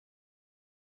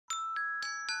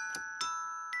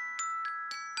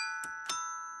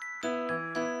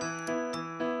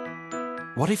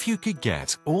What if you could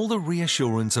get all the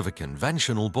reassurance of a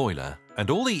conventional boiler and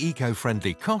all the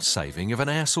eco-friendly cost saving of an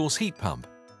air source heat pump?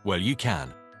 Well, you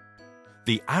can.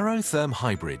 The aroTHERM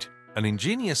Hybrid, an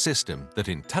ingenious system that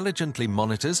intelligently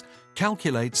monitors,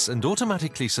 calculates and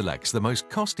automatically selects the most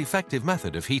cost-effective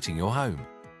method of heating your home.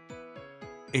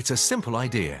 It's a simple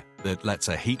idea that lets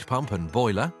a heat pump and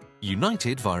boiler,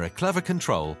 united via a clever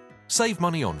control, save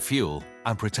money on fuel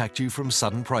and protect you from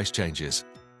sudden price changes.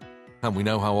 And we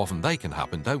know how often they can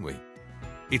happen, don't we?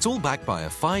 It's all backed by a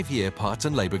 5-year parts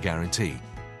and labour guarantee.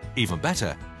 Even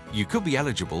better, you could be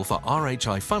eligible for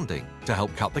RHI funding to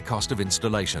help cut the cost of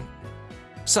installation.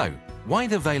 So, why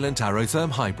the Vaillant aroTHERM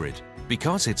Hybrid?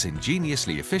 Because it's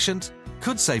ingeniously efficient,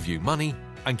 could save you money,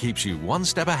 and keeps you one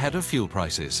step ahead of fuel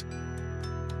prices.